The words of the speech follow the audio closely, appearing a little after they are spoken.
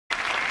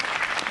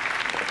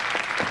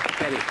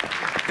Betty.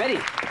 Betty!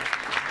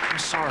 I'm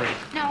sorry.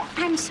 No,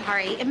 I'm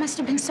sorry. It must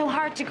have been so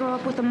hard to grow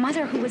up with a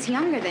mother who was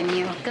younger than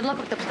you. Good luck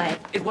with the play.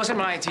 It wasn't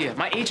my idea.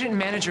 My agent and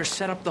manager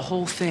set up the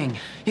whole thing.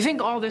 You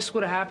think all this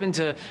would have happened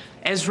to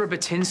Ezra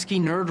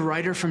Batinsky, nerd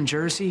writer from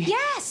Jersey?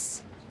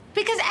 Yes!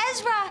 Because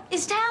Ezra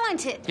is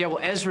talented. Yeah, well,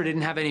 Ezra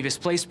didn't have any of his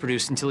plays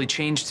produced until he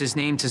changed his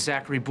name to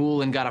Zachary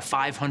Boule and got a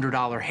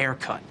 $500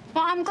 haircut.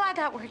 Well, I'm glad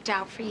that worked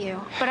out for you,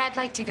 but I'd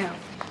like to go.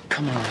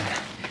 Come on.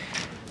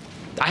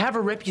 I have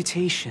a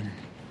reputation.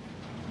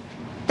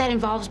 That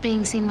involves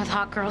being seen with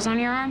hot girls on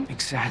your arm?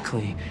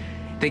 Exactly.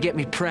 They get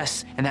me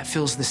press, and that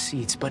fills the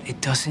seats, but it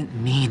doesn't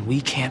mean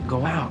we can't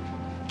go out.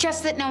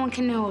 Just that no one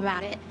can know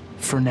about it.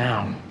 For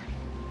now.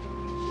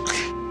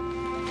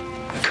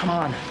 Come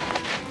on.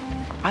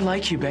 I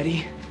like you,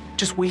 Betty.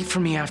 Just wait for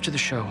me after the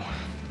show.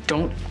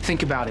 Don't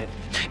think about it.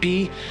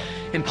 Be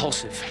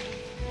impulsive.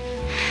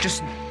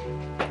 Just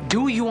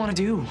do what you want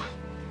to do.